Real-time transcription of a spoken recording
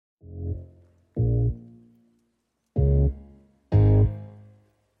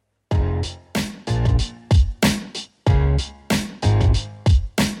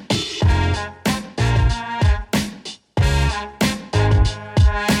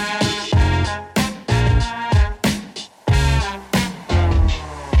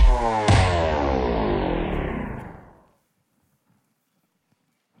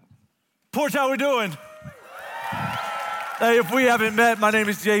Church, how we doing? Hey, if we haven't met, my name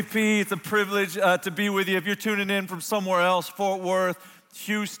is JP. It's a privilege to be with you. If you're tuning in from somewhere else, Fort Worth,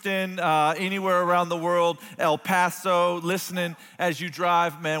 Houston, anywhere around the world, El Paso, listening as you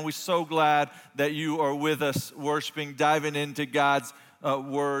drive, man, we're so glad that you are with us, worshiping, diving into God's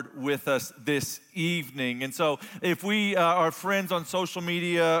word with us this evening. And so if we are friends on social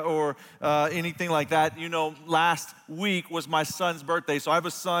media or anything like that, you know, last week was my son's birthday. So I have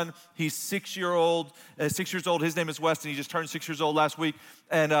a son, he's 6 years old. His name is Weston. He just turned 6 years old last week.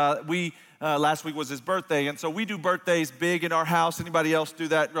 And last week was his birthday. And so we do birthdays big in our house. Anybody else do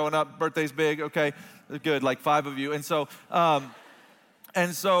that growing up? Birthdays big? Okay, good, like 5 of you. And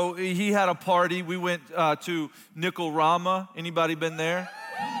so he had a party. We went to Nickel-Rama. Anybody been there?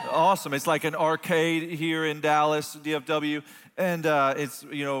 Awesome. It's like an arcade here in Dallas, DFW. And it's,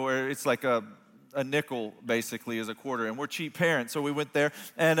 you know, where it's like a nickel basically is a quarter. And we're cheap parents, so we went there.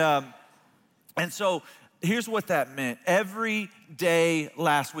 And so here's what that meant. Every day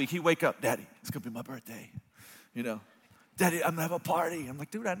last week, he'd wake up, Daddy, it's going to be my birthday, you know. Daddy, I'm going to have a party. I'm like,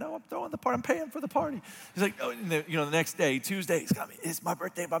 dude, I know I'm throwing the party. I'm paying for the party. He's like, oh, the next day, Tuesday, it's my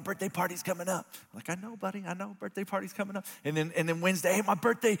birthday. My birthday party's coming up. I'm like, I know, buddy. I know. Birthday party's coming up. And then Wednesday, hey, my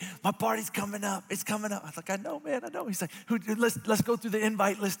party's coming up. It's coming up. I was like, I know, man. I know. He's like, let's go through the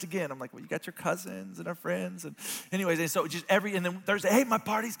invite list again. I'm like, well, you got your cousins and our friends. And anyways, and so and then Thursday, hey, my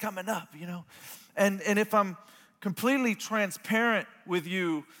party's coming up, you know. And if I'm completely transparent with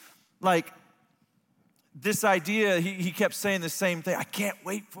you, like, this idea, he kept saying the same thing. I can't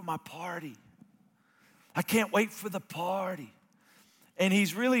wait for my party. I can't wait for the party. And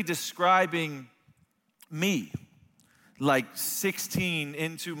he's really describing me, like 16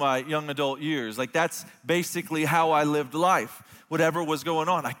 into my young adult years. Like that's basically how I lived life. Whatever was going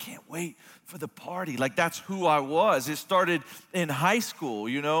on, I can't wait for the party. Like that's who I was. It started in high school,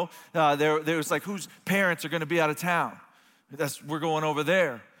 you know. There was like, whose parents are going to be out of town? We're going over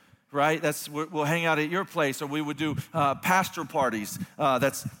there. Right? We'll hang out at your place, or we would do pastor parties.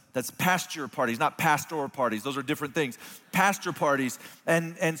 That's pasture parties, not pastoral parties. Those are different things. Pastor parties.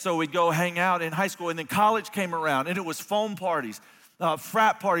 And so we'd go hang out in high school, and then college came around, and it was foam parties.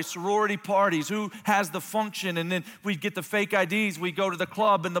 Frat parties, sorority parties, who has the function, and then we'd get the fake IDs, we'd go to the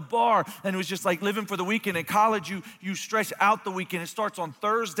club and the bar, and it was just like living for the weekend. In college, you stretch out the weekend. It starts on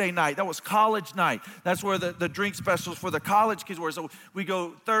Thursday night. That was college night. That's where the drink specials for the college kids were. So we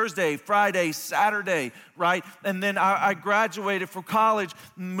go Thursday, Friday, Saturday, right? And then I graduated from college,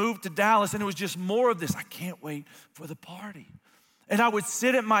 moved to Dallas, and it was just more of this. I can't wait for the party. And I would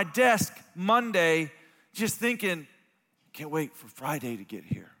sit at my desk Monday just thinking, can't wait for Friday to get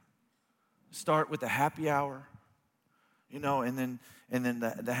here. Start with the happy hour, you know, and then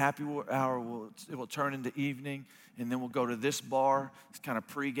the happy hour will turn into evening, and then we'll go to this bar. It's kind of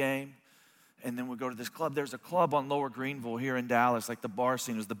pregame, and then we'll go to this club. There's a club on Lower Greenville here in Dallas, like the bar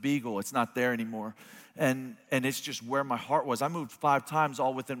scene was the Beagle. It's not there anymore, and it's just where my heart was. I moved 5 times,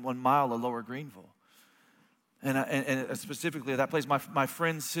 all within 1 mile of Lower Greenville. And specifically at that place, my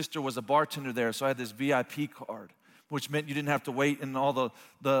friend's sister was a bartender there, so I had this VIP card, which meant you didn't have to wait in all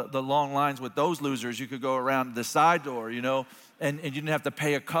the long lines with those losers. You could go around the side door, you know, and you didn't have to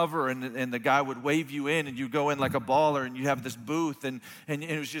pay a cover, and the guy would wave you in, and you go in like a baller, and you have this booth, and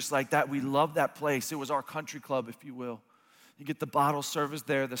it was just like that. We loved that place. It was our country club, if you will. You get the bottle service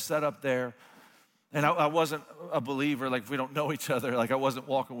there, the setup there. And I wasn't a believer, like if we don't know each other, like I wasn't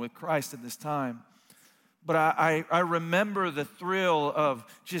walking with Christ at this time. But I remember the thrill of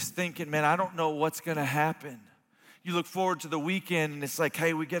just thinking, man, I don't know what's going to happen. You look forward to the weekend, and it's like,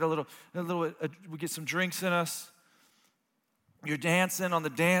 hey, we get we get some drinks in us. You're dancing on the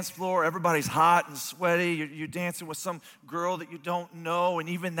dance floor. Everybody's hot and sweaty. You're dancing with some girl that you don't know, and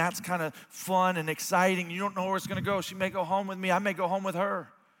even that's kind of fun and exciting. You don't know where it's going to go. She may go home with me. I may go home with her.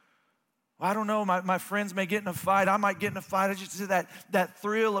 I don't know. My friends may get in a fight. I might get in a fight. I just see that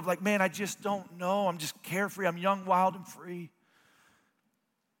thrill of like, man, I just don't know. I'm just carefree. I'm young, wild, and free.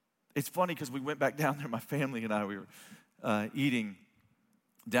 It's funny because we went back down there, my family and I, we were eating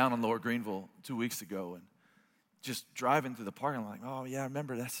down in Lower Greenville 2 weeks ago, and just driving through the parking lot, like, oh yeah, I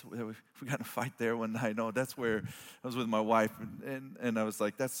remember we got in a fight there one night. No, that's where I was with my wife, and I was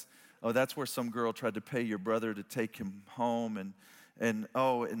like, that's where some girl tried to pay your brother to take him home, and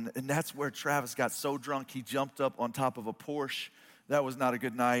that's where Travis got so drunk he jumped up on top of a Porsche. That was not a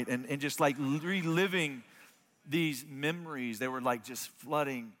good night, and just like reliving these memories, they were like just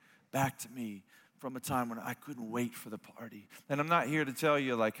flooding back to me from a time when I couldn't wait for the party. And I'm not here to tell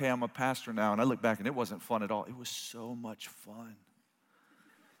you like, hey, I'm a pastor now, and I look back and it wasn't fun at all. It was so much fun.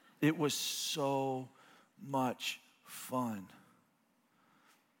 It was so much fun.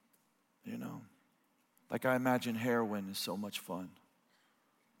 You know, like I imagine heroin is so much fun.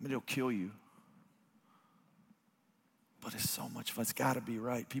 I mean, it'll kill you. But it's so much fun. It's got to be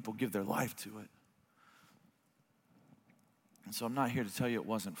right. People give their life to it. And so I'm not here to tell you it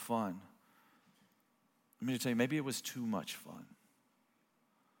wasn't fun. I'm here to tell you maybe it was too much fun.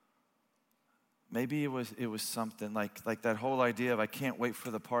 Maybe it was something like that whole idea of I can't wait for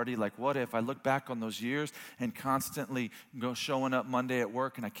the party. Like, what if I look back on those years and constantly showing up Monday at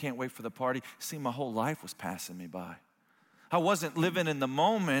work and I can't wait for the party? See, my whole life was passing me by. I wasn't living in the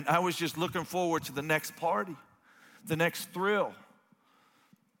moment. I was just looking forward to the next party, the next thrill,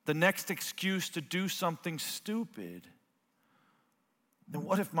 the next excuse to do something stupid. Then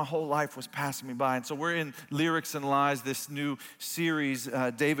what if my whole life was passing me by? And so we're in Lyrics and Lies, this new series.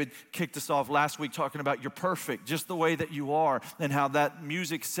 David kicked us off last week talking about you're perfect, just the way that you are, and how that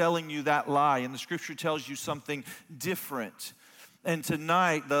music selling you that lie. And the scripture tells you something different. And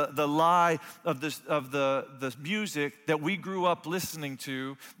tonight, the lie of the music that we grew up listening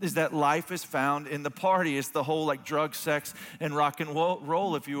to is that life is found in the party. It's the whole like drug, sex, and rock and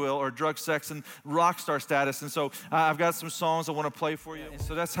roll, if you will, or drug, sex, and rock star status. And so I've got some songs I want to play for you. And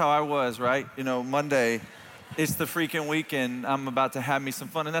so that's how I was, right? You know, Monday, it's the freaking weekend. I'm about to have me some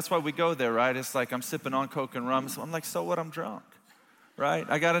fun. And that's why we go there, right? It's like I'm sipping on Coke and rum. So I'm like, so what? I'm drunk, right?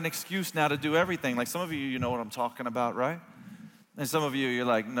 I got an excuse now to do everything. Like some of you know what I'm talking about, right? And some of you, you're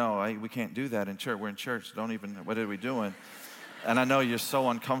like, no, we can't do that in church. We're in church. What are we doing? And I know you're so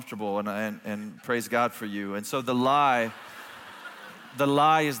uncomfortable, and praise God for you. And so the lie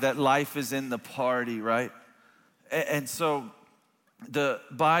is that life is in the party, right? And so the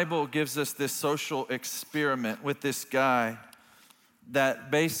Bible gives us this social experiment with this guy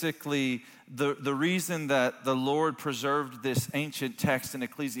that basically the reason that the Lord preserved this ancient text in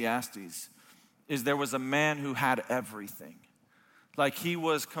Ecclesiastes is there was a man who had everything. Like he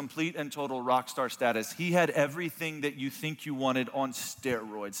was complete and total rock star status. He had everything that you think you wanted on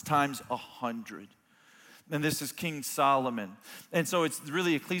steroids, times 100. And this is King Solomon. And so it's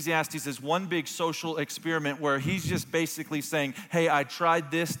really Ecclesiastes is one big social experiment where he's just basically saying, hey, I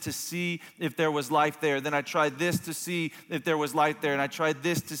tried this to see if there was life there. Then I tried this to see if there was life there. And I tried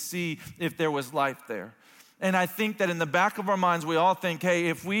this to see if there was life there. And I think that in the back of our minds, we all think, hey,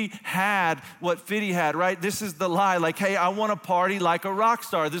 if we had what Fiddy had, right? This is the lie. Like, hey, I want to party like a rock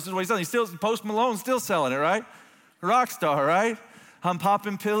star. This is what he's selling. Post Malone's still selling it, right? Rock star, right? I'm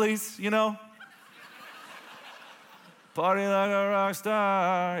popping pillies, you know? Party like a rock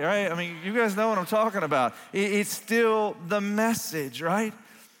star, right? I mean, you guys know what I'm talking about. It's still the message, right?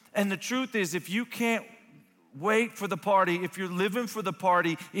 And the truth is, if you can't wait for the party, if you're living for the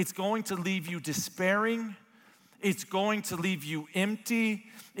party, it's going to leave you despairing. It's going to leave you empty.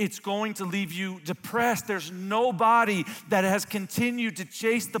 It's going to leave you depressed. There's nobody that has continued to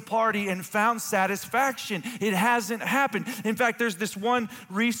chase the party and found satisfaction. It hasn't happened. In fact, there's this one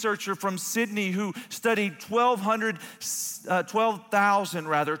researcher from Sydney who studied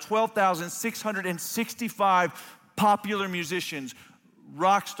 12,665 popular musicians,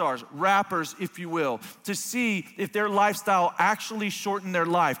 rock stars, rappers, if you will, to see if their lifestyle actually shortened their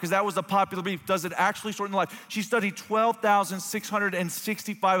life, because that was a popular belief. Does it actually shorten life? She studied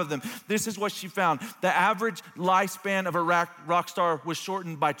 12,665 of them. This is what she found. The average lifespan of a rock star was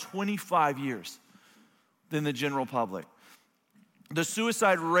shortened by 25 years than the general public. The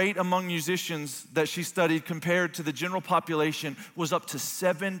suicide rate among musicians that she studied compared to the general population was up to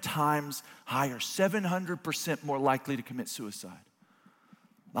 7 times higher, 700% more likely to commit suicide.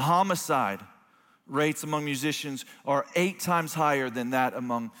 The homicide rates among musicians are 8 times higher than that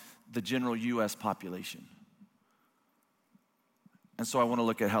among the general U.S. population. And so I want to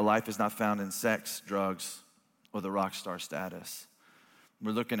look at how life is not found in sex, drugs, or the rock star status.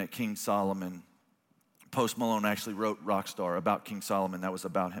 We're looking at King Solomon. Post Malone actually wrote Rockstar about King Solomon. That was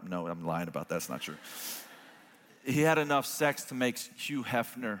about him. No, I'm lying about that. That's not true. He had enough sex to make Hugh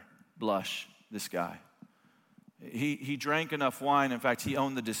Hefner blush, this guy. He drank enough wine. In fact, he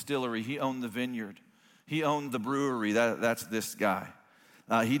owned the distillery. He owned the vineyard. He owned the brewery. That's this guy.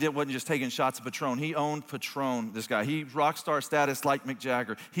 Wasn't just taking shots of Patron. He owned Patron, this guy. He rock star status like Mick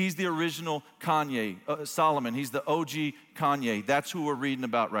Jagger. He's the original Kanye, Solomon. He's the OG Kanye. That's who we're reading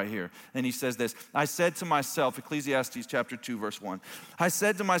about right here. And he says this, I said to myself, Ecclesiastes chapter 2, verse 1. I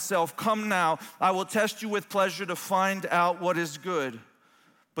said to myself, come now, I will test you with pleasure to find out what is good.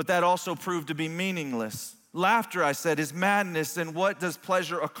 But that also proved to be meaningless. Laughter, I said, is madness, and what does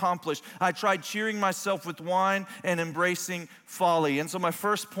pleasure accomplish? I tried cheering myself with wine and embracing folly. And so my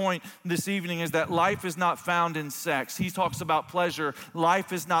first point this evening is that life is not found in sex. He talks about pleasure.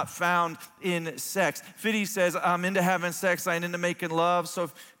 Life is not found in sex. Fiddy says, I'm into having sex. I ain't into making love,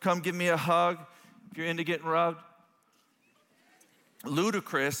 so come give me a hug if you're into getting rubbed.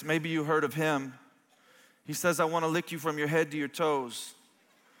 Ludacris, maybe you heard of him. He says, I want to lick you from your head to your toes.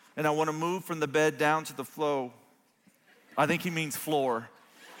 And I want to move from the bed down to the floor. I think he means floor.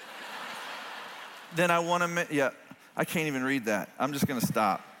 Then I want to, I can't even read that. I'm just going to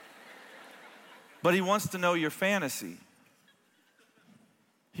stop. But he wants to know your fantasy.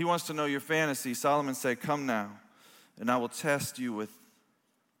 He wants to know your fantasy. Solomon said, come now, and I will test you with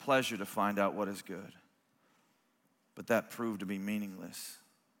pleasure to find out what is good. But that proved to be meaningless.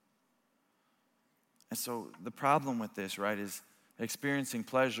 And so the problem with this, right, is experiencing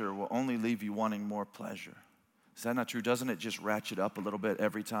pleasure will only leave you wanting more pleasure. Is that not true? Doesn't it just ratchet up a little bit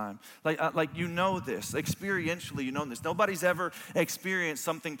every time? Like you know this. Experientially, you know this. Nobody's ever experienced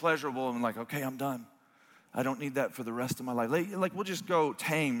something pleasurable and like, okay, I'm done. I don't need that for the rest of my life. Like we'll just go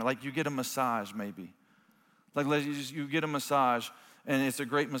tame. Like you get a massage maybe. Like you get a massage and it's a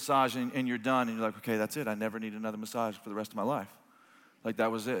great massage and you're done. And you're like, okay, that's it. I never need another massage for the rest of my life. Like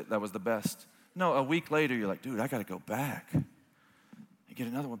that was it. That was the best. No, a week later, you're like, dude, I got to go back and get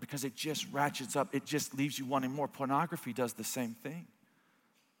another one because it just ratchets up. It just leaves you wanting more. Pornography does the same thing.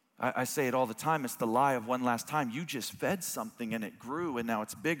 I say it all the time. It's the lie of one last time. You just fed something and it grew and now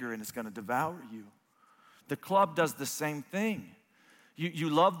it's bigger and it's going to devour you. The club does the same thing.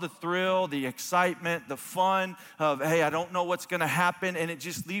 You love the thrill, the excitement, the fun of, hey, I don't know what's going to happen, and it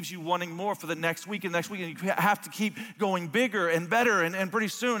just leaves you wanting more for the next week and you have to keep going bigger and better, and pretty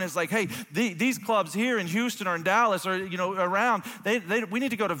soon it's like, hey, these clubs here in Houston or in Dallas or, around, we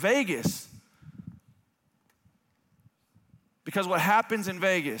need to go to Vegas. Because what happens in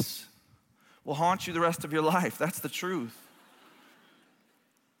Vegas will haunt you the rest of your life. That's the truth.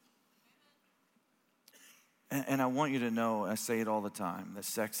 And I want you to know, I say it all the time, that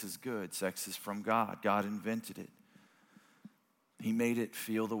sex is good. Sex is from God. God invented it. He made it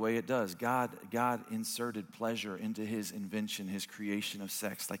feel the way it does. God inserted pleasure into his invention, his creation of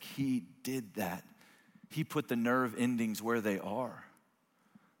sex. Like he did that. He put the nerve endings where they are.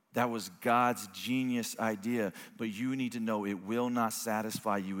 That was God's genius idea. But you need to know it will not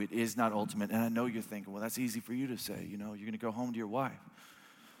satisfy you. It is not ultimate. And I know you're thinking, well, that's easy for you to say. You're going to go home to your wife.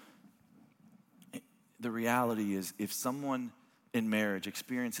 The reality is, if someone in marriage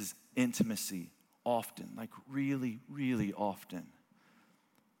experiences intimacy often, like really, really often,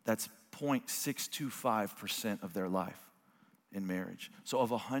 that's 0.625% of their life in marriage. So of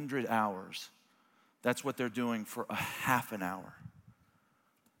 100 hours, that's what they're doing for a half an hour,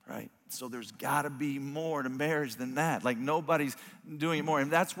 right? So there's got to be more to marriage than that. Like nobody's doing it more. And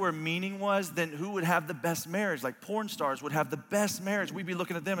that's where meaning was, then who would have the best marriage? Like porn stars would have the best marriage. We'd be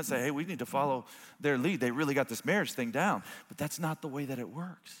looking at them and say, hey, we need to follow their lead. They really got this marriage thing down. But that's not the way that it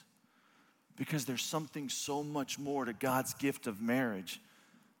works. Because there's something so much more to God's gift of marriage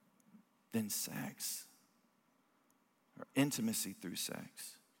than sex or intimacy through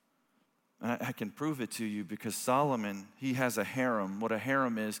sex. And I can prove it to you because Solomon, he has a harem. What a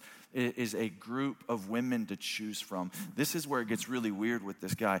harem is a group of women to choose from. This is where it gets really weird with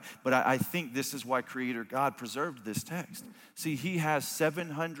this guy. But I think this is why Creator God preserved this text. See, he has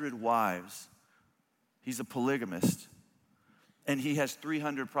 700 wives. He's a polygamist. And he has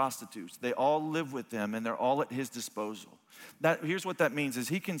 300 prostitutes. They all live with him, and they're all at his disposal. Here's what that means is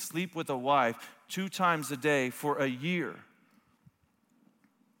he can sleep with a wife 2 times a day for a year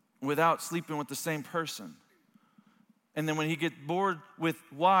without sleeping with the same person. And then when he gets bored with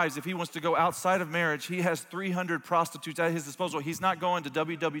wives, if he wants to go outside of marriage, he has 300 prostitutes at his disposal. He's not going to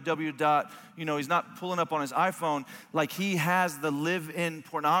www. He's not pulling up on his iPhone. Like he has the live-in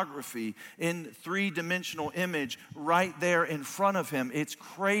pornography in 3-dimensional image right there in front of him. It's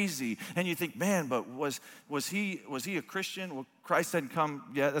crazy. And you think, man, but was he a Christian? Well, Christ hadn't come.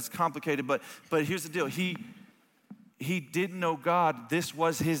 Yeah, that's complicated. But here's the deal. He didn't know God. This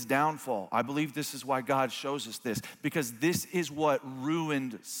was his downfall. I believe this is why God shows us this, because this is what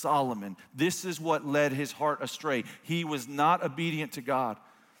ruined Solomon. This is what led his heart astray. He was not obedient to God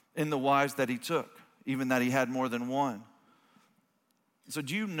in the wives that he took, even that he had more than one. So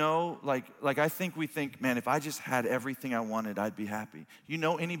do you know, like I think we think, man, if I just had everything I wanted, I'd be happy. You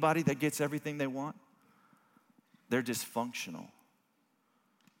know anybody that gets everything they want? They're dysfunctional.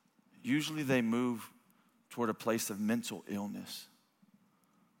 Usually they move toward a place of mental illness.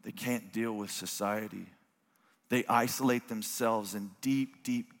 They can't deal with society. They isolate themselves in deep,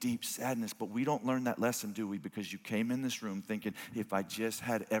 deep, deep sadness. But we don't learn that lesson, do we? Because you came in this room thinking, if I just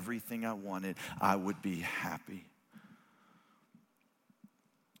had everything I wanted, I would be happy.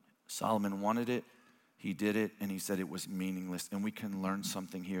 Solomon wanted it, he did it, and he said it was meaningless. And we can learn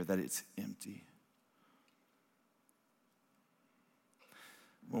something here, that it's empty.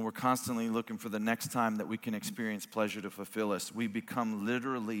 When we're constantly looking for the next time that we can experience pleasure to fulfill us, we become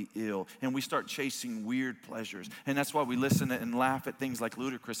literally ill, and we start chasing weird pleasures. And that's why we listen and laugh at things like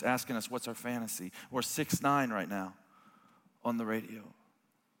Ludacris asking us, what's our fantasy? Or 6ix9ine right now on the radio.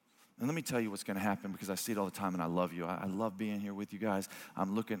 And let me tell you what's going to happen, because I see it all the time, and I love you. I love being here with you guys.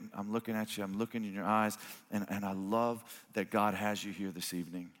 I'm looking at you. I'm looking in your eyes, and I love that God has you here this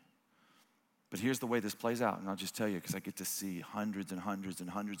evening. But here's the way this plays out, and I'll just tell you because I get to see hundreds and hundreds and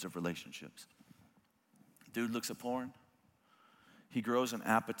hundreds of relationships. Dude looks at porn. He grows an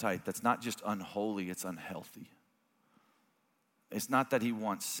appetite that's not just unholy, it's unhealthy. It's not that he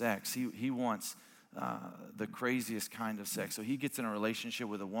wants sex. He wants the craziest kind of sex. So he gets in a relationship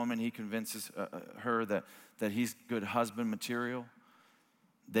with a woman. He convinces her that he's good husband material.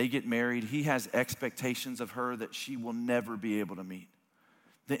 They get married. He has expectations of her that she will never be able to meet.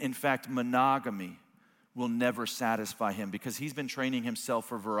 In fact, monogamy will never satisfy him, because he's been training himself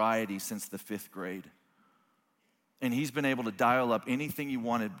for variety since the 5th grade. And he's been able to dial up anything he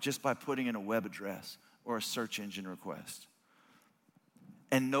wanted just by putting in a web address or a search engine request.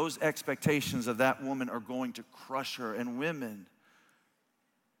 And those expectations of that woman are going to crush her. And women,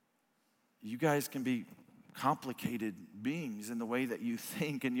 you guys can be complicated beings in the way that you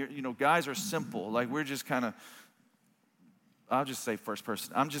think. And guys are simple. Like, we're just kind of, I'll just say first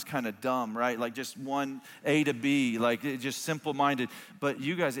person. I'm just kind of dumb, right? Like, just one A to B, like just simple-minded. But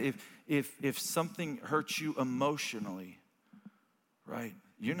you guys, if something hurts you emotionally, right,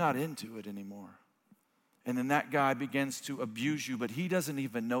 you're not into it anymore. And then that guy begins to abuse you, but he doesn't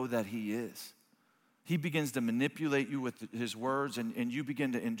even know that he is. He begins to manipulate you with his words, and you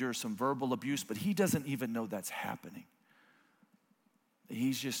begin to endure some verbal abuse, but he doesn't even know that's happening.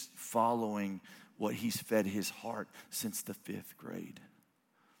 He's just following what he's fed his heart since the 5th grade.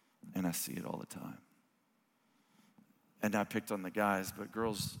 And I see it all the time. And I picked on the guys, but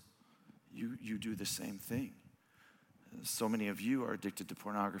girls, you do the same thing. So many of you are addicted to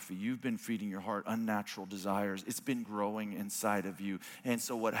pornography. You've been feeding your heart unnatural desires. It's been growing inside of you. And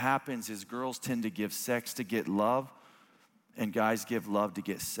so what happens is girls tend to give sex to get love, and guys give love to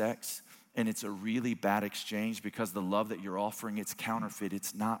get sex. And it's a really bad exchange, because the love that you're offering, it's counterfeit.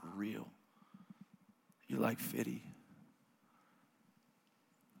 It's not real. You like Fitty.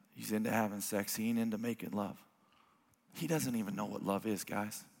 He's into having sex. He ain't into making love. He doesn't even know what love is,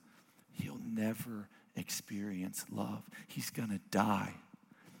 guys. He'll never experience love. He's gonna die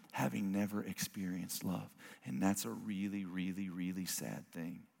having never experienced love. And that's a really, really, really sad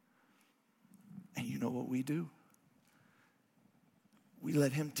thing. And you know what we do? We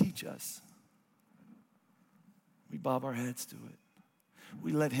let him teach us. We bob our heads to it.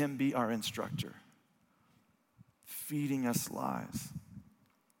 We let him be our instructor, feeding us lies.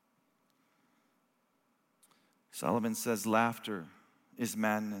 Solomon says laughter is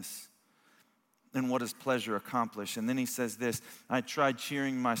madness. And what does pleasure accomplish? And then he says this, I tried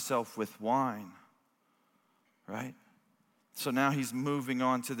cheering myself with wine, right? So now he's moving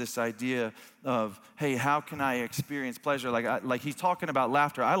on to this idea of, hey, how can I experience pleasure? Like he's talking about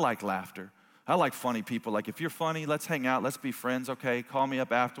laughter. I like laughter. I like funny people. Like, if you're funny, let's hang out. Let's be friends, okay? Call me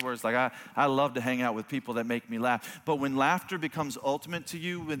up afterwards. Like, I love to hang out with people that make me laugh. But when laughter becomes ultimate to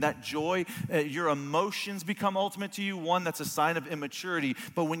you, when that joy, your emotions become ultimate to you, one, that's a sign of immaturity.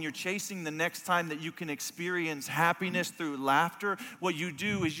 But when you're chasing the next time that you can experience happiness through laughter, what you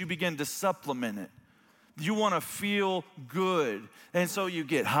do is you begin to supplement it. You want to feel good. And so you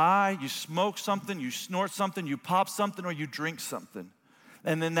get high, you smoke something, you snort something, you pop something, or you drink something.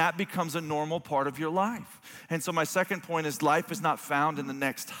 And then that becomes a normal part of your life. And so my second point is life is not found in the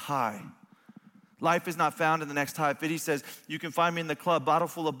next high. Life is not found in the next high. Fiddy says, you can find me in the club, bottle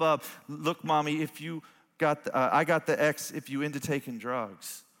full of bub. Look, mommy, if you got I got the X if you into taking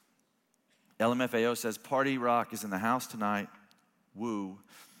drugs. LMFAO says, party rock is in the house tonight. Woo.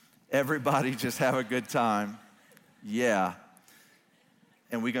 Everybody just have a good time. Yeah.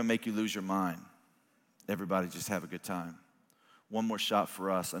 And we're going to make you lose your mind. Everybody just have a good time. One more shot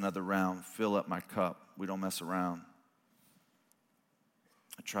for us, another round. Fill up my cup. We don't mess around.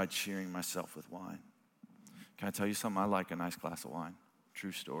 I tried cheering myself with wine. Can I tell you something? I like a nice glass of wine.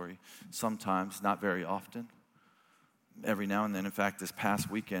 True story. Sometimes, not very often. Every now and then. In fact, this past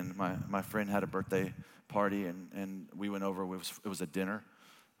weekend, my friend had a birthday party, and we went over. It was a dinner.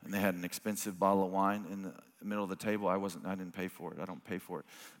 And they had an expensive bottle of wine in the middle of the table. I didn't pay for it. I don't pay for it.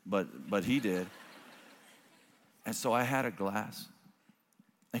 But he did. And so I had a glass.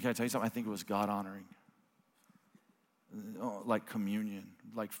 And can I tell you something? I think it was God-honoring. Like communion,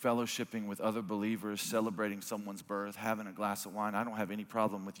 like fellowshipping with other believers, celebrating someone's birth, having a glass of wine. I don't have any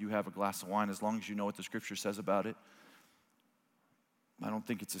problem with you have a glass of wine as long as you know what the scripture says about it. I don't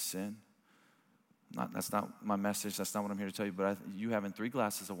think it's a sin. That's not my message. That's not what I'm here to tell you. But you having 3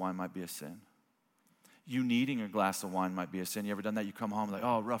 glasses of wine might be a sin. You needing a glass of wine might be a sin. You ever done that? You come home like,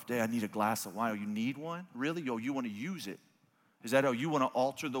 oh, rough day, I need a glass of wine. Oh, you need one? Really? Oh, you want to use it? Is that, oh, you want to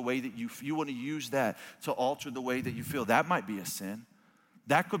alter the way that you want to use that to alter the way that you feel? That might be a sin.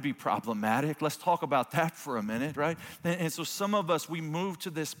 That could be problematic. Let's talk about that for a minute, right? And so some of us, we move to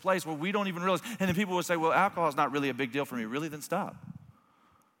this place where we don't even realize, and then people will say, well, alcohol is not really a big deal for me. Really? Then stop.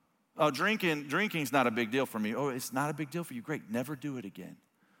 Oh, drinking's not a big deal for me. Oh, it's not a big deal for you. Great. Never do it again.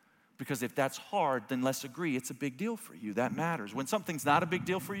 Because if that's hard, then let's agree it's a big deal for you. That matters. When something's not a big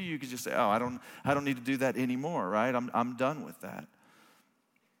deal for you, you can just say, oh, I don't need to do that anymore, right? I'm done with that.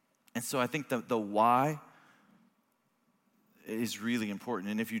 And so I think the why is really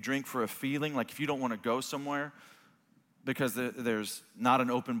important. And if you drink for a feeling, like if you don't want to go somewhere because there's not an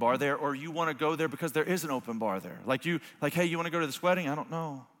open bar there, or you want to go there because there is an open bar there. Like, hey, you want to go to this wedding? I don't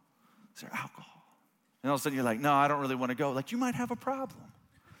know. Is there alcohol? And all of a sudden you're like, no, I don't really want to go. Like, you might have a problem.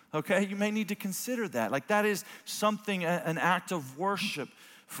 Okay, you may need to consider that. Like, that is something, an act of worship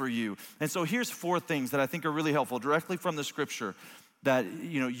for you. And so here's 4 things that I think are really helpful directly from the scripture that,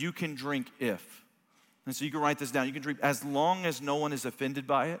 you can drink if. And so you can write this down. You can drink as long as no one is offended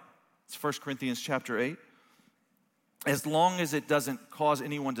by it. It's 1 Corinthians chapter 8. As long as it doesn't cause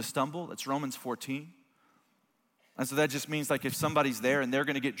anyone to stumble. That's Romans 14. And so that just means like if somebody's there and they're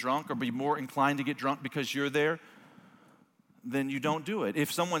going to get drunk or be more inclined to get drunk because you're there, then you don't do it.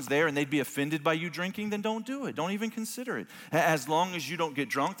 If someone's there and they'd be offended by you drinking, then don't do it. Don't even consider it. As long as you don't get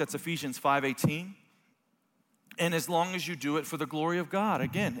drunk, that's Ephesians 5:18. And as long as you do it for the glory of God.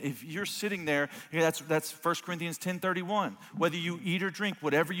 Again, if you're sitting there, that's 1 Corinthians 10:31. Whether you eat or drink,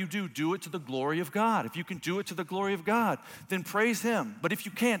 whatever you do it to the glory of God. If you can do it to the glory of God, then praise Him. But if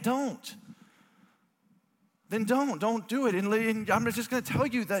you can't, don't. Then don't do it. And I'm just going to tell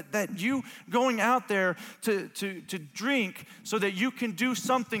you that you going out there to drink so that you can do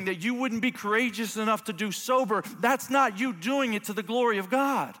something that you wouldn't be courageous enough to do sober, that's not you doing it to the glory of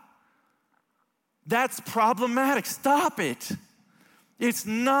God. That's problematic. Stop it. It's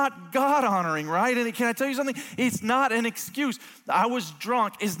not God-honoring, right? And can I tell you something? It's not an excuse. I was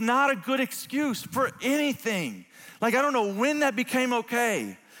drunk is not a good excuse for anything. Like, I don't know when that became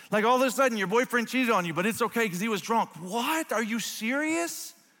okay. Like, all of a sudden, your boyfriend cheated on you, but it's okay because he was drunk. What? Are you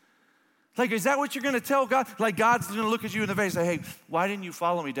serious? Like, is that what you're going to tell God? Like, God's going to look at you in the face and say, hey, why didn't you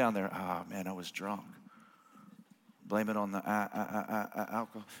follow me down there? Oh, man, I was drunk. Blame it on the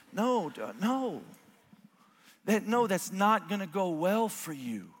alcohol. No. That's not going to go well for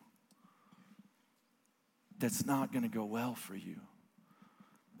you. That's not going to go well for you.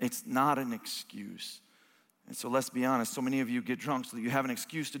 It's not an excuse. And so let's be honest, so many of you get drunk so that you have an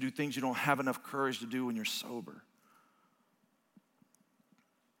excuse to do things you don't have enough courage to do when you're sober.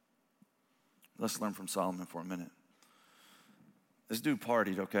 Let's learn from Solomon for a minute. This dude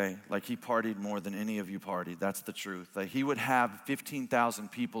partied, okay? Like, he partied more than any of you partied. That's the truth. Like, he would have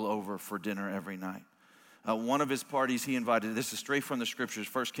 15,000 people over for dinner every night. One of his parties he invited, this is straight from the scriptures,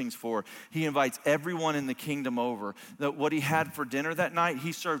 1 Kings 4. He invites everyone in the kingdom over. What he had for dinner that night,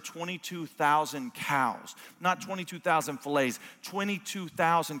 he served 22,000 cows. Not 22,000 fillets,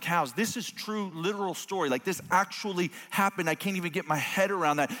 22,000 cows. This is true, literal story. Like, this actually happened. I can't even get my head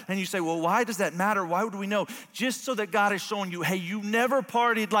around that. And you say, well, why does that matter? Why would we know? Just so that God is showing you, hey, you never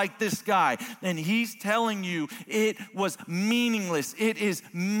partied like this guy. And he's telling you it was meaningless. It is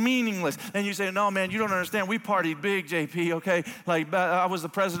meaningless. And you say, no, man, you don't understand. We partied big, JP, okay? Like, I was the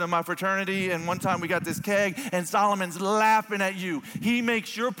president of my fraternity, and one time we got this keg, and Solomon's laughing at you. He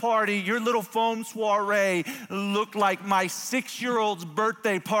makes your party, your little foam soiree, look like my 6-year-old's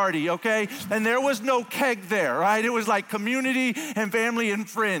birthday party, okay? And there was no keg there, right? It was like community and family and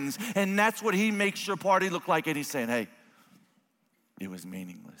friends, and that's what he makes your party look like. And he's saying, hey, it was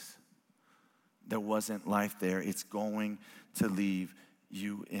meaningless. There wasn't life there. It's going to leave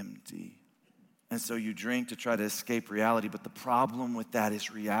you empty. And so you drink to try to escape reality, but the problem with that is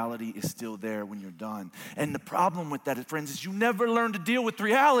reality is still there when you're done. And the problem with that, friends, is you never learn to deal with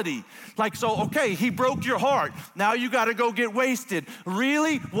reality. Like, so, okay, he broke your heart. Now you got to go get wasted.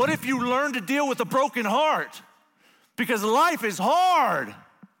 Really? What if you learn to deal with a broken heart? Because life is hard.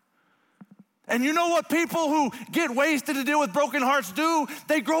 And you know what people who get wasted to deal with broken hearts do?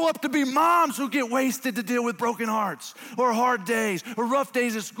 They grow up to be moms who get wasted to deal with broken hearts or hard days or rough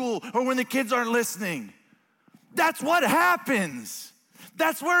days at school or when the kids aren't listening. That's what happens.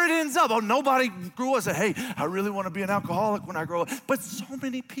 That's where it ends up. Oh, nobody grew up and said, hey, I really want to be an alcoholic when I grow up. But so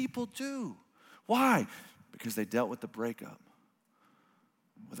many people do. Why? Because they dealt with the breakup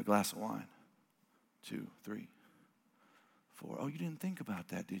with a glass of wine. 2, 3, 4. Oh, you didn't think about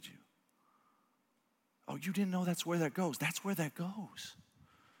that, did you? Oh, you didn't know that's where that goes. That's where that goes.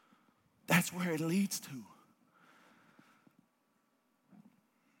 That's where it leads to.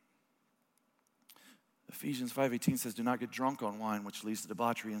 Ephesians 5:18 says, do not get drunk on wine, which leads to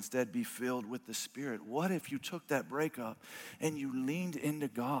debauchery. Instead, be filled with the Spirit. What if you took that breakup and you leaned into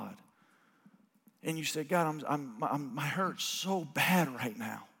God and you said, God, my hurt's so bad right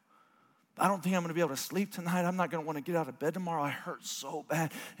now. I don't think I'm going to be able to sleep tonight. I'm not going to want to get out of bed tomorrow. I hurt so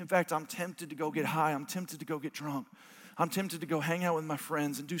bad. In fact, I'm tempted to go get high. I'm tempted to go get drunk. I'm tempted to go hang out with my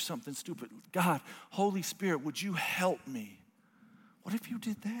friends and do something stupid. God, Holy Spirit, would you help me? What if you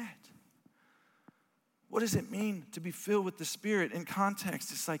did that? What does it mean to be filled with the Spirit? In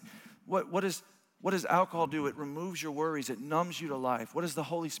context, it's like, what does alcohol do? It removes your worries. It numbs you to life. What does the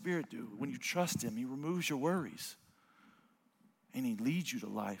Holy Spirit do? When you trust Him, He removes your worries. And He leads you to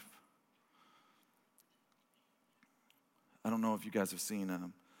life. I don't know if you guys have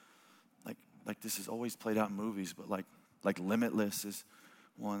seen, like this is always played out in movies, but like Limitless is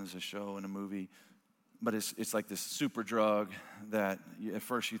one, is a show and a movie. But it's like this super drug that at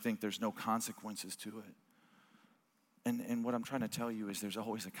first you think there's no consequences to it. And what I'm trying to tell you is there's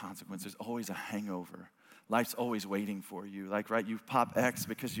always a consequence. There's always a hangover. Life's always waiting for you. Like, right, you pop X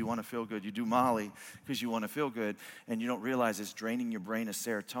because you want to feel good. You do Molly because you want to feel good. And you don't realize it's draining your brain of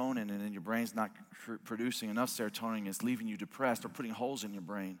serotonin. And then your brain's not producing enough serotonin. It's leaving you depressed or putting holes in your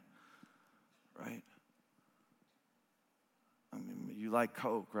brain. Right? I mean, you like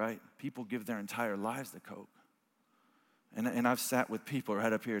Coke, right? People give their entire lives to Coke. And I've sat with people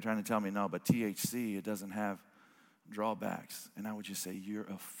right up here trying to tell me, no, but THC, it doesn't have drawbacks. And I would just say, you're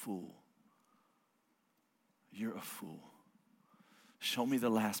a fool. You're a fool. Show me the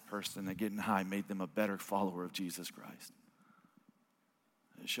last person that getting high made them a better follower of Jesus Christ.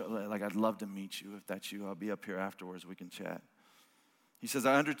 I'd love to meet you. If that's you, I'll be up here afterwards. We can chat. He says,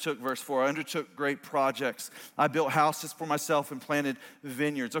 verse 4, I undertook great projects. I built houses for myself and planted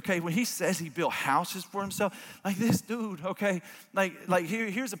vineyards. Okay, when he says he built houses for himself, like this dude, okay, like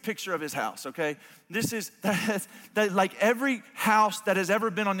here's a picture of his house, okay? This is, that like every house that has ever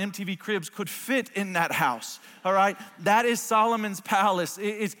been on MTV Cribs could fit in that house, all right? That is Solomon's palace.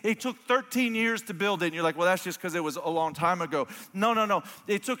 It took 13 years to build it, and you're like, well, that's just because it was a long time ago. No.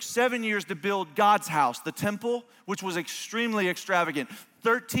 It took 7 years to build God's house, the temple, which was extremely extravagant.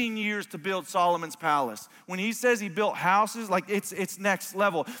 13 years to build Solomon's palace. When he says he built houses, like it's next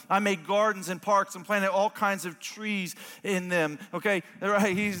level. I made gardens and parks and planted all kinds of trees in them, okay?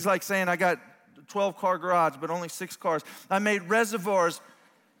 Right? He's like saying, I got a 12-car garage, but only 6 cars. I made reservoirs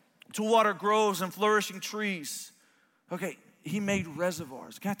to water groves and flourishing trees. Okay, he made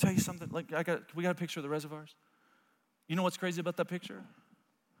reservoirs. Can I tell you something? We got a picture of the reservoirs? You know what's crazy about that picture?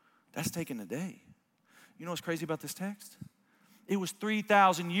 That's taken a day. You know what's crazy about this text? It was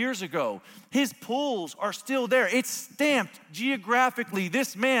 3,000 years ago. His pools are still there. It's stamped geographically.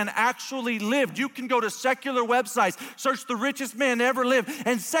 This man actually lived. You can go to secular websites, search the richest man to ever live,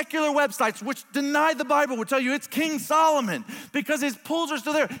 and secular websites which deny the Bible will tell you it's King Solomon because his pools are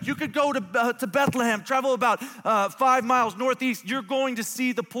still there. You could go to Bethlehem, travel about 5 miles northeast. You're going to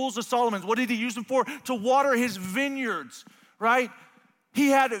see the pools of Solomon. What did he use them for? To water his vineyards, right? He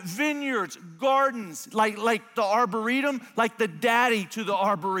had vineyards, gardens, like the arboretum, like the daddy to the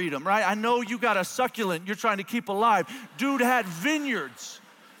arboretum, right? I know you got a succulent you're trying to keep alive. Dude had vineyards,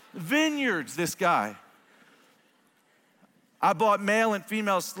 this guy. I bought male and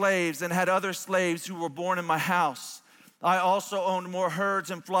female slaves and had other slaves who were born in my house. I also owned more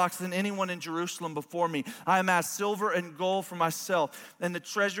herds and flocks than anyone in Jerusalem before me. I amassed silver and gold for myself and the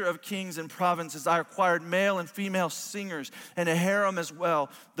treasure of kings and provinces. I acquired male and female singers and a harem as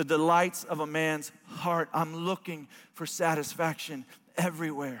well, the delights of a man's heart. I'm looking for satisfaction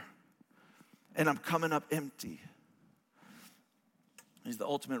everywhere, and I'm coming up empty. He's the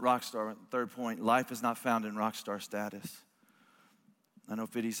ultimate rock star. Third point, life is not found in rock star status. I know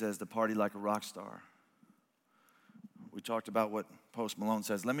Fiddy says to party like a rock star. We talked about what Post Malone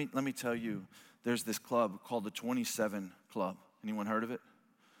says. Let me tell you, there's this club called the 27 Club. Anyone heard of it?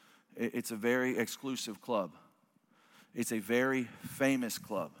 It's a very exclusive club. It's a very famous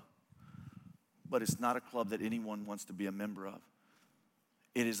club. But it's not a club that anyone wants to be a member of.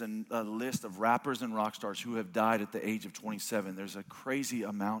 It is a list of rappers and rock stars who have died at the age of 27. There's a crazy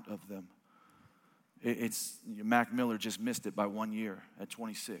amount of them. Mac Miller just missed it by 1 year at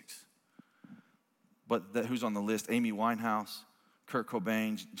 26. But who's on the list? Amy Winehouse, Kurt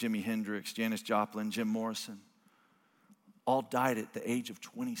Cobain, Jimi Hendrix, Janis Joplin, Jim Morrison. All died at the age of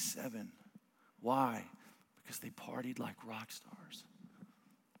 27. Why? Because they partied like rock stars.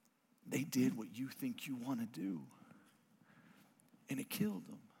 They did what you think you want to do. And it killed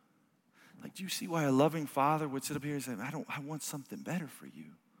them. Like, do you see why a loving father would sit up here and say, I want something better for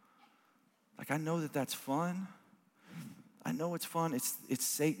you. Like, I know that that's fun. I know it's fun. It's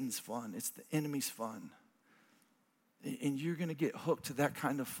Satan's fun. It's the enemy's fun. And you're going to get hooked to that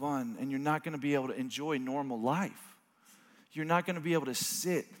kind of fun, and you're not going to be able to enjoy normal life. You're not going to be able to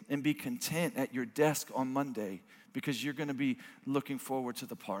sit and be content at your desk on Monday because you're going to be looking forward to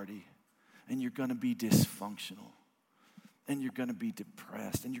the party, and you're going to be dysfunctional. And you're going to be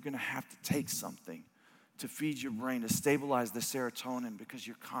depressed, and you're going to have to take something to feed your brain, to stabilize the serotonin, because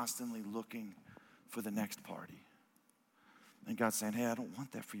you're constantly looking for the next party. And God's saying, hey, I don't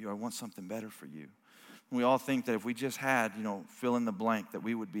want that for you. I want something better for you. And we all think that if we just had, fill in the blank, that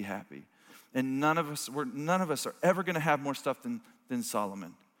we would be happy. And none of us are ever going to have more stuff than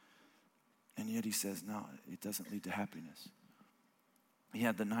Solomon. And yet he says, no, it doesn't lead to happiness. He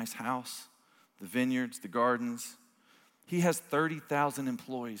had the nice house, the vineyards, the gardens. He has 30,000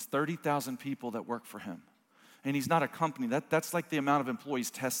 employees, 30,000 people that work for him. And he's not a company. That's like the amount of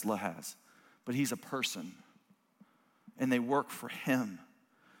employees Tesla has. But he's a person. And they work for him.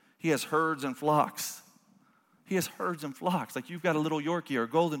 He has herds and flocks. He has herds and flocks. Like, you've got a little Yorkie or a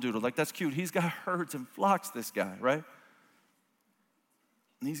golden doodle. Like, that's cute. He's got herds and flocks, this guy, right?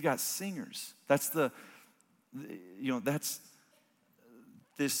 And he's got singers. That's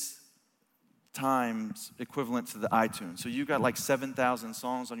this times equivalent to the iTunes. So you got like 7,000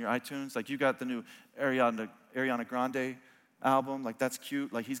 songs on your iTunes. Like, you got the new Ariana Grande album. Like, that's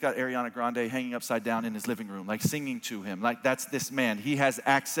cute. Like, he's got Ariana Grande hanging upside down in his living room, like singing to him. Like, that's this man. He has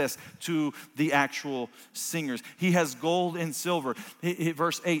access to the actual singers. He has gold and silver.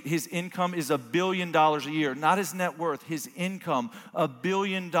 Verse 8, his income is $1 billion a year. Not his net worth, his income, $1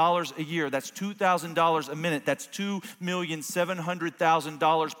 billion a year. That's $2,000 a minute. That's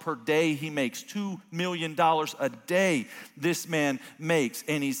 $2,700,000 per day he makes. $2 million a day this man makes.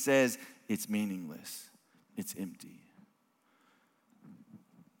 And he says, it's meaningless. It's empty.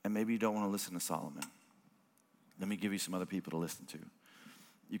 And maybe you don't want to listen to Solomon. Let me give you some other people to listen to.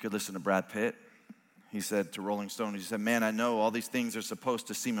 You could listen to Brad Pitt. He said to Rolling Stone, he said, man, I know all these things are supposed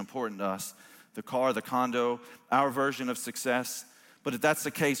to seem important to us. The car, the condo, our version of success. But if that's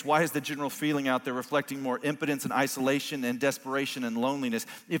the case, why is the general feeling out there reflecting more impotence and isolation and desperation and loneliness?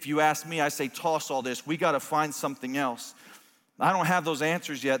 If you ask me, I say, toss all this. We got to find something else. I don't have those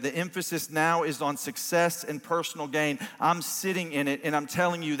answers yet. The emphasis now is on success and personal gain. I'm sitting in it, and I'm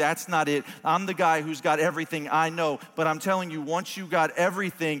telling you that's not it. I'm the guy who's got everything, I know. But I'm telling you, once you got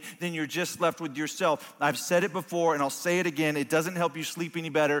everything, then you're just left with yourself. I've said it before, and I'll say it again. It doesn't help you sleep any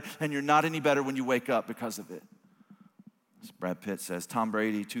better, and you're not any better when you wake up because of it. As Brad Pitt says, Tom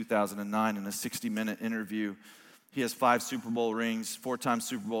Brady, 2009, in a 60-minute interview, he has 5 Super Bowl rings, 4-time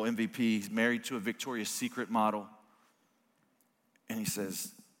Super Bowl MVP. He's married to a Victoria's Secret model. And he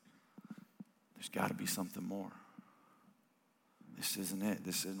says, there's got to be something more. This isn't it.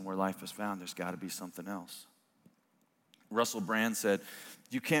 This isn't where life is found. There's got to be something else. Russell Brand said,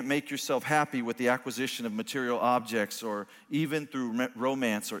 you can't make yourself happy with the acquisition of material objects or even through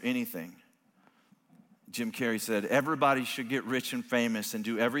romance or anything. Jim Carrey said, everybody should get rich and famous and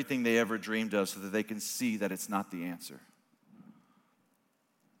do everything they ever dreamed of so that they can see that it's not the answer.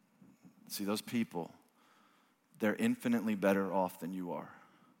 See, those people, they're infinitely better off than you are.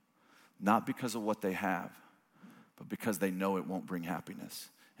 Not because of what they have, but because they know it won't bring happiness.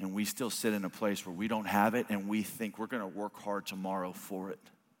 And we still sit in a place where we don't have it and we think we're going to work hard tomorrow for it.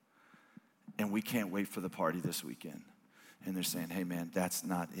 And we can't wait for the party this weekend. And they're saying, hey man, that's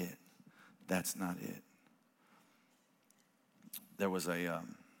not it. That's not it. There was a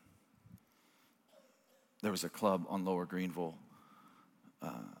club on Lower Greenville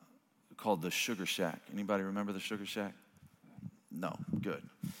called the Sugar Shack. Anybody remember the Sugar Shack? No, good.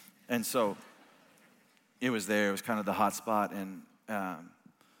 And so it was there. It was kind of the hot spot. And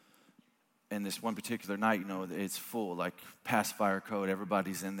this one particular night, it's full, like past fire code.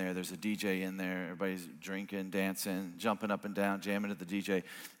 Everybody's in there. There's a DJ in there. Everybody's drinking, dancing, jumping up and down, jamming at the DJ.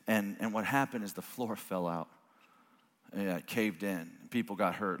 And what happened is the floor fell out. It caved in. People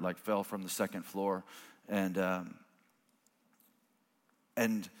got hurt, like fell from the second floor. And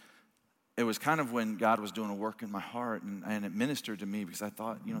it was kind of when God was doing a work in my heart, and it ministered to me because I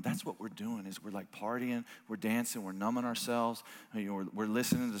thought, that's what we're doing is we're like partying, we're dancing, we're numbing ourselves, we're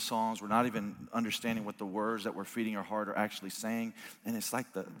listening to songs, we're not even understanding what the words that we're feeding our heart are actually saying, and it's like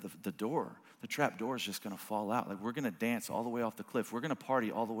the trap door is just going to fall out. Like we're going to dance all the way off the cliff. We're going to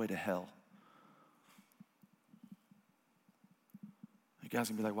party all the way to hell. You guys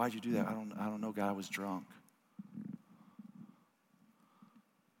going to be like, why'd you do that? I don't know, God, I was drunk.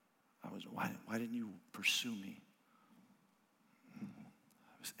 Why didn't you pursue me?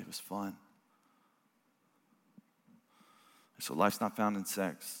 It was fun. So life's not found in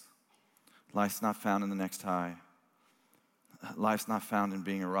sex. Life's not found in the next high. Life's not found in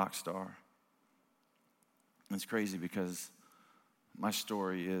being a rock star. It's crazy because my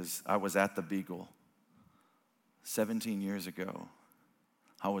story is I was at the Beagle 17 years ago.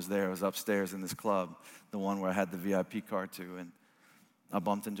 I was there. I was upstairs in this club, the one where I had the VIP card to, and I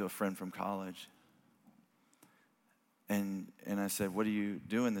bumped into a friend from college. And I said, what are you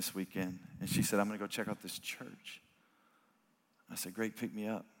doing this weekend? And she said, I'm going to go check out this church. I said, great, pick me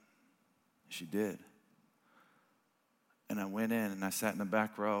up. She did. And I went in and I sat in the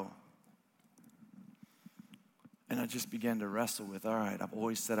back row. And I just began to wrestle with, all right, I've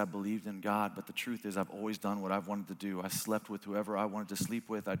always said I believed in God, but the truth is I've always done what I've wanted to do. I slept with whoever I wanted to sleep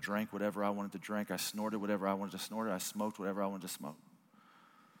with. I drank whatever I wanted to drink. I snorted whatever I wanted to snort. I smoked whatever I wanted to smoke.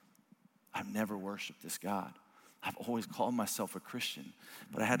 I've never worshiped this God. I've always called myself a Christian,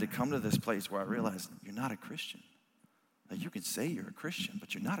 but I had to come to this place where I realized you're not a Christian. Like you can say you're a Christian,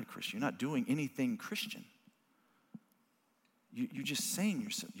 but you're not a Christian. You're not doing anything Christian. You're just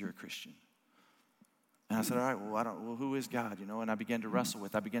saying you're a Christian. And I said, all right, well, who is God? And I began to wrestle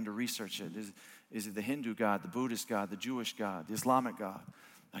with, I began to research it. Is it the Hindu God, the Buddhist God, the Jewish God, the Islamic God?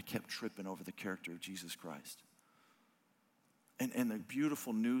 I kept tripping over the character of Jesus Christ. And the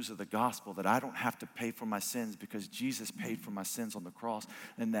beautiful news of the gospel that I don't have to pay for my sins because Jesus paid for my sins on the cross,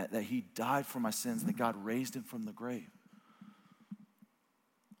 and that he died for my sins, and that God raised him from the grave.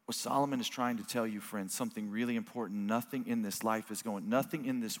 What Solomon is trying to tell you, friends, something really important. Nothing in this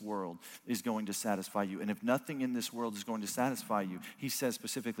world is going to satisfy you. And if nothing in this world is going to satisfy you, he says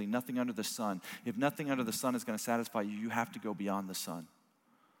specifically, nothing under the sun. If nothing under the sun is going to satisfy you, you have to go beyond the sun.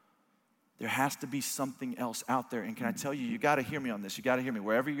 There has to be something else out there. And can I tell you, you got to hear me on this. You got to hear me.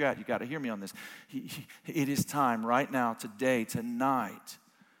 Wherever you're at, you got to hear me on this. It is time right now, today, tonight,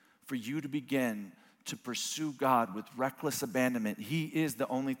 for you to begin to pursue God with reckless abandonment. He is the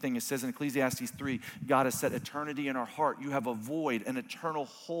only thing. It says in Ecclesiastes 3, God has set eternity in our heart. You have a void, an eternal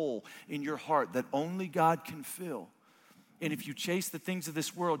hole in your heart that only God can fill. And if you chase the things of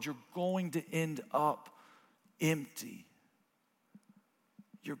this world, you're going to end up empty.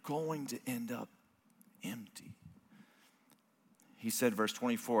 You're going to end up empty. He said, verse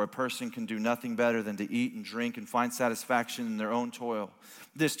 24, a person can do nothing better than to eat and drink and find satisfaction in their own toil.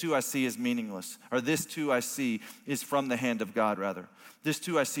 This too I see is meaningless. Or this too I see is from the hand of God, rather. This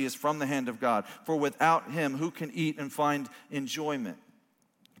too I see is from the hand of God. For without him, who can eat and find enjoyment?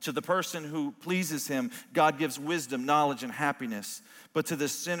 To the person who pleases him, God gives wisdom, knowledge, and happiness. But to the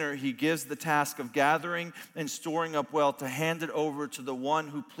sinner, he gives the task of gathering and storing up wealth to hand it over to the one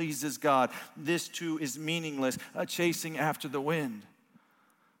who pleases God. This too is meaningless, chasing after the wind.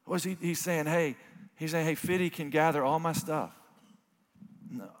 What's he's saying? Hey, Fiddy can gather all my stuff.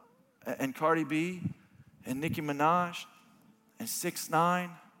 No. And Cardi B and Nicki Minaj and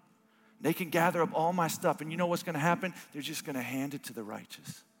 6ix9ine, they can gather up all my stuff. And you know what's going to happen? They're just going to hand it to the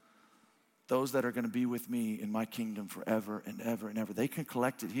righteous. Those that are going to be with me in my kingdom forever and ever and ever. They can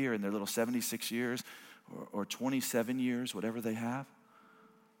collect it here in their little 76 years or 27 years, whatever they have.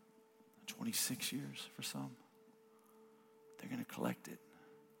 26 years for some. They're going to collect it.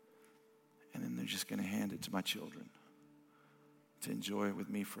 And then they're just going to hand it to my children to enjoy it with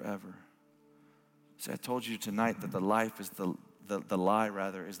me forever. So I told you tonight that the lie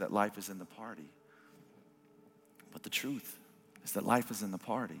is that life is in the party. But the truth is that life is in the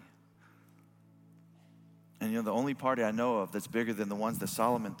party. And the only party I know of that's bigger than the ones that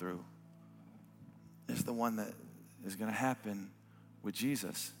Solomon threw is the one that is going to happen with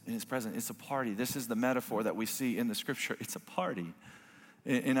Jesus in his presence. It's a party. This is the metaphor that we see in the scripture. It's a party.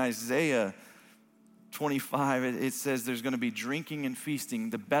 In Isaiah 25, it says there's going to be drinking and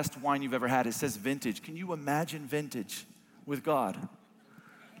feasting, the best wine you've ever had. It says vintage. Can you imagine vintage with God?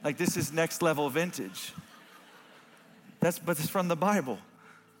 Like this is next level vintage. But it's from the Bible.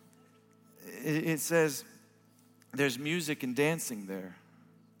 It says there's music and dancing there.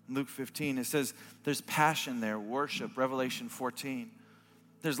 Luke 15, it says there's passion there, worship. Revelation 14.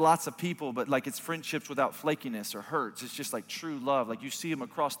 There's lots of people, but like it's friendships without flakiness or hurts. It's just like true love. Like you see them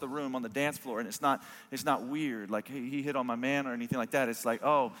across the room on the dance floor, and it's not weird. Like, hey, he hit on my man or anything like that. It's like,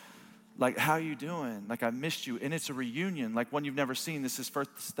 oh, like, how you doing? Like, I missed you. And it's a reunion, like one you've never seen. This is 1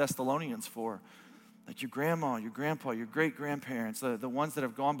 Thessalonians 4. Like your grandma, your grandpa, your great-grandparents, the ones that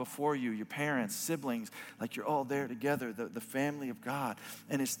have gone before you, your parents, siblings, like you're all there together, the family of God.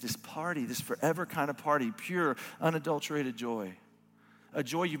 And it's this party, this forever kind of party, pure, unadulterated joy. A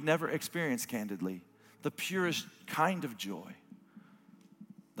joy you've never experienced, candidly. The purest kind of joy.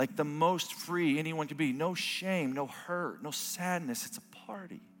 Like the most free anyone can be. No shame, no hurt, no sadness. It's a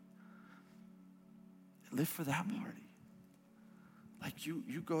party. Live for that party. Like you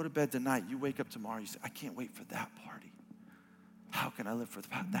go to bed tonight, you wake up tomorrow, you say, I can't wait for that party. How can I live for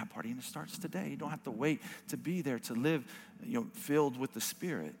that party? And it starts today. You don't have to wait to be there, to live, filled with the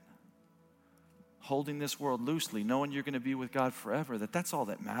Spirit. Holding this world loosely, knowing you're going to be with God forever, that's all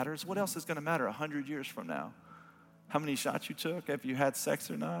that matters. What else is going to matter 100 years from now? How many shots you took, if you had sex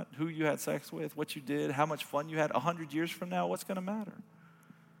or not, who you had sex with, what you did, how much fun you had. 100 years from now, what's going to matter?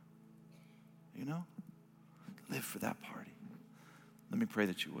 Live for that party. Let me pray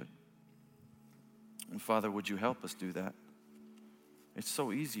that you would. And Father, would you help us do that? It's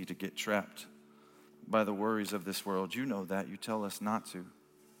so easy to get trapped by the worries of this world. You know that. You tell us not to.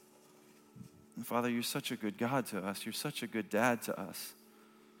 And Father, you're such a good God to us. You're such a good dad to us.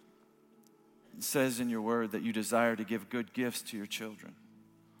 It says in your word that you desire to give good gifts to your children.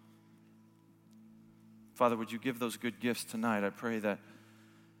 Father, would you give those good gifts tonight? I pray that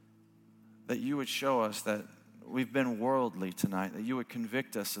you would show us that we've been worldly tonight, that you would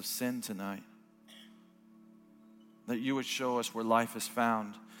convict us of sin tonight, that you would show us where life is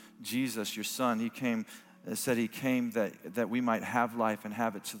found. Jesus, your son, he came that we might have life and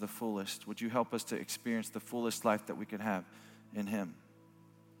have it to the fullest. Would you help us to experience the fullest life that we can have in him?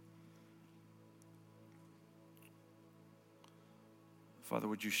 Father,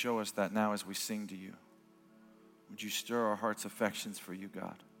 would you show us that now as we sing to you? Would you stir our hearts' affections for you,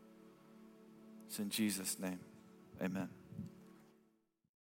 God? It's in Jesus' name. Amen.